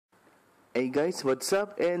Hey guys, what's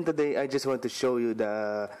up? And today I just want to show you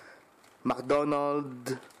the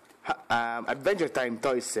McDonald Adventure Time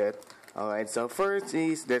toy set. Alright, so first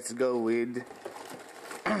is let's go with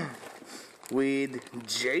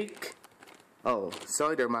Jake. Oh,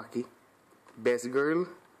 sorry there, Maki. Best girl.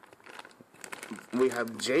 We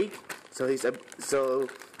have Jake. So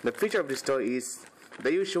the feature of this toy is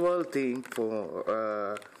the usual thing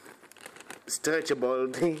for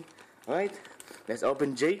stretchable thing. Alright, let's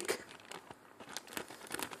open Jake.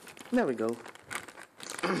 There we go.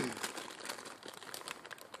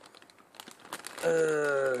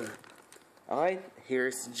 Alright,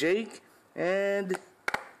 here's Jake, and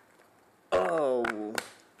oh,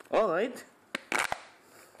 alright.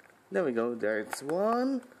 There we go, there's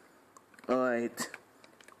one. Alright.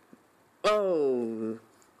 Oh,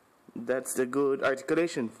 that's the good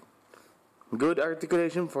articulation. Good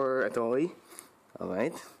articulation for a toy.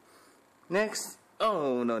 Alright. Next,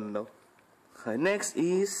 oh, no. Next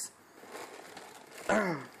is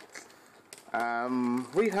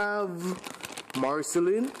we have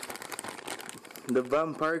Marceline, the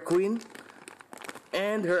vampire queen,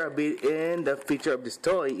 and the feature of this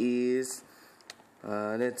toy is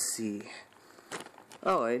let's see.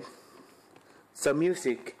 Alright, some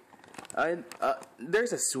music.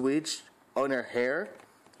 There's a switch on her hair,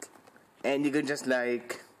 and you can just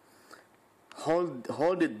like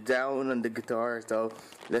hold it down on the guitar. So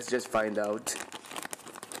let's just find out.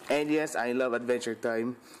 And yes, I love Adventure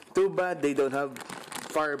Time. Too bad they don't have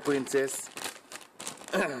Fire Princess.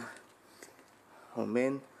 Oh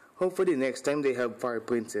man, hopefully next time they have Fire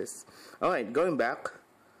Princess. Alright, going back.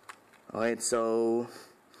 Alright, so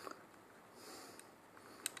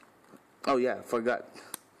oh yeah, forgot.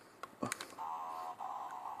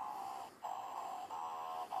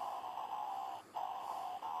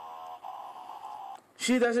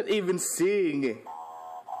 She doesn't even sing.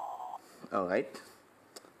 Alright.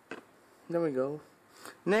 There we go.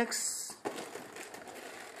 Next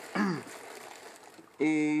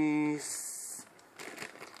is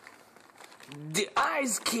the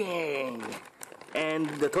Ice King. And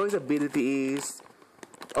the toy's ability is,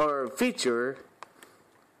 or feature,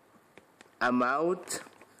 a mouth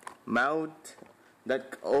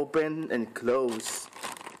that open and close.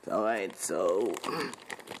 Alright, so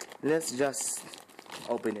let's just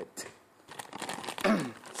open it.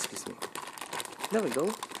 Excuse me. There we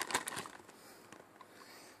go.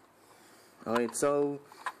 Alright, so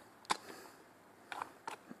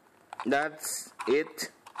that's it.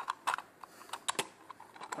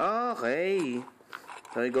 Okay,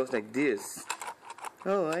 so it goes like this.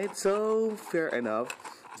 Alright, so fair enough.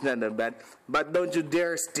 It's not that bad. But don't you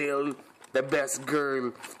dare steal the best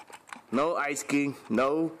girl. No, Ice King.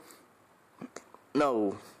 No.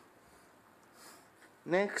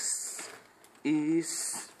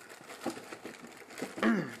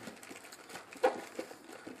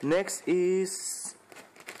 Next is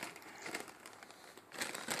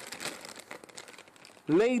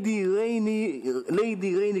Lady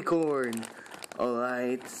Rainicorn.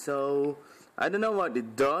 Alright, so I don't know what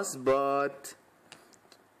it does, but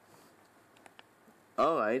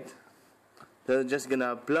alright. So just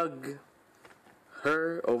gonna plug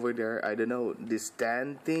her over there. I don't know, this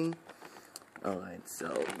stand thing. Alright, so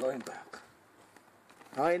going back.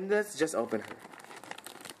 Alright, let's just open her.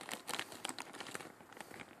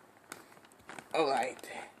 Alright,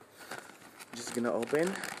 just gonna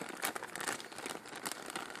open.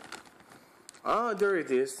 Oh, there it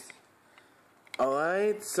is.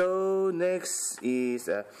 Alright, so next is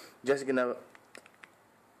just gonna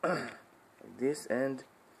like this and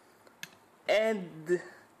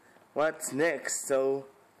what's next? So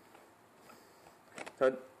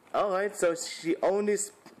alright, so she only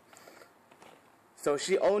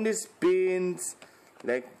spins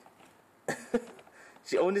like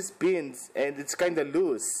she only spins, and it's kind of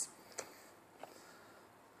loose.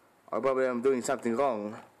 Or probably I'm doing something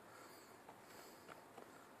wrong.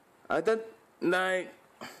 I thought like,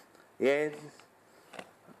 yeah.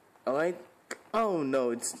 Alright. Oh no,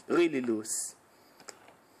 it's really loose.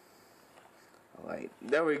 Alright,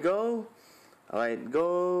 there we go. Alright,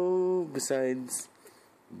 go besides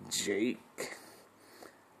Jake.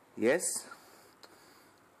 Yes.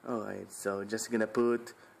 Alright, so just gonna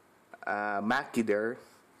put Maki there.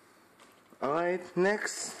 Alright,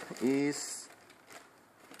 next is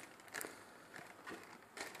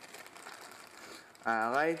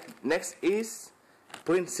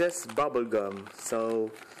Princess Bubblegum. So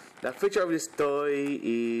the feature of this toy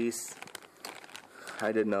is,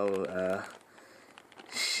 I don't know,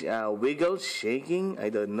 wiggle, shaking, I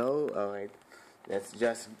don't know. Alright, let's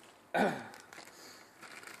just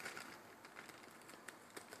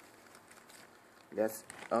That's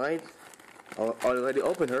alright. Already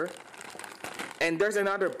opened her. And there's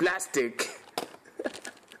another plastic.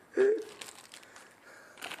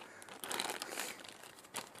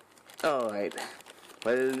 Alright.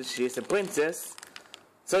 Well, she's a princess,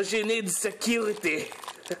 so she needs security.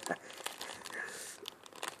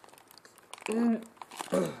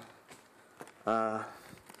 I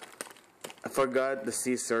forgot the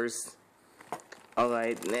scissors.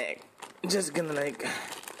 Alright, next. Just gonna like...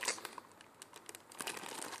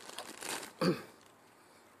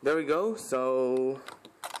 There we go, so...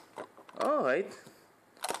 Alright.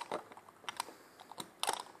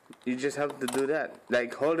 You just have to do that.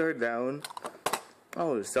 Like, hold her down.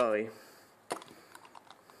 Oh, sorry.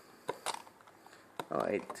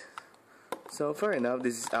 Alright. So, fair enough.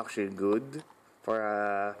 This is actually good for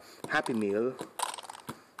a Happy Meal.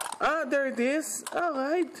 Ah, there it is.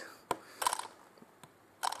 Alright.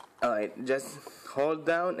 Alright, just hold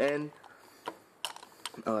down and...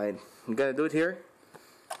 Alright, I'm gonna do it here.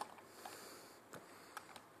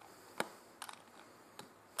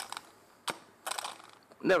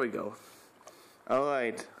 There we go.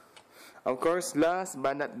 Alright. Of course, last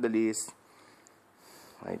but not the least.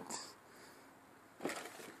 Right.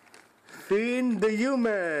 Finn the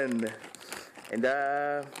human. And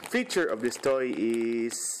the feature of this toy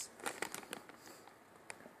is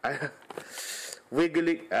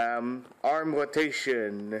wiggly arm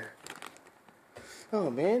rotation.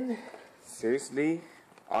 Oh man, seriously,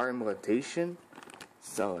 arm rotation?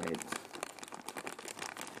 Solid.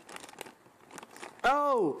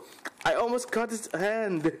 Oh, I almost cut his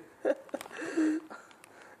hand.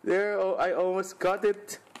 There, oh, I almost cut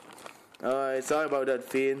it. Alright, sorry about that,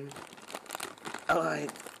 Finn.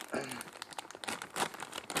 Alright.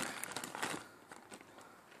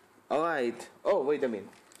 Alright. Oh, wait a minute.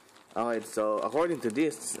 Alright, so according to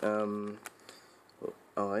this,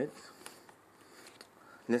 alright.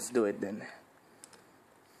 Let's do it then.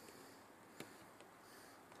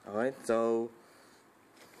 Alright, so...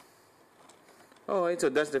 Alright, so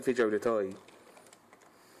that's the feature of the toy.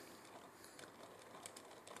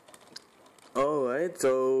 Alright,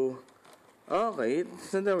 so... Alright,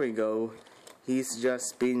 so there we go. He's just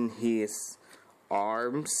spin his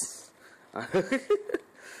arms.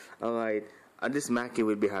 Alright, this Maki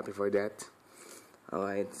will be happy for that.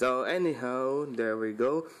 Alright, so anyhow, there we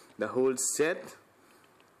go. The whole set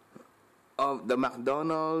of the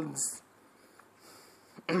McDonald's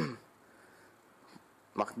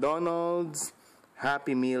McDonald's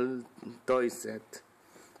Happy Meal toy set.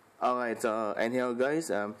 Alright, so anyhow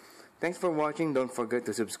guys, thanks for watching. Don't forget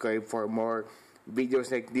to subscribe for more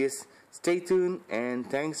videos like this. Stay tuned and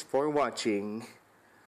thanks for watching.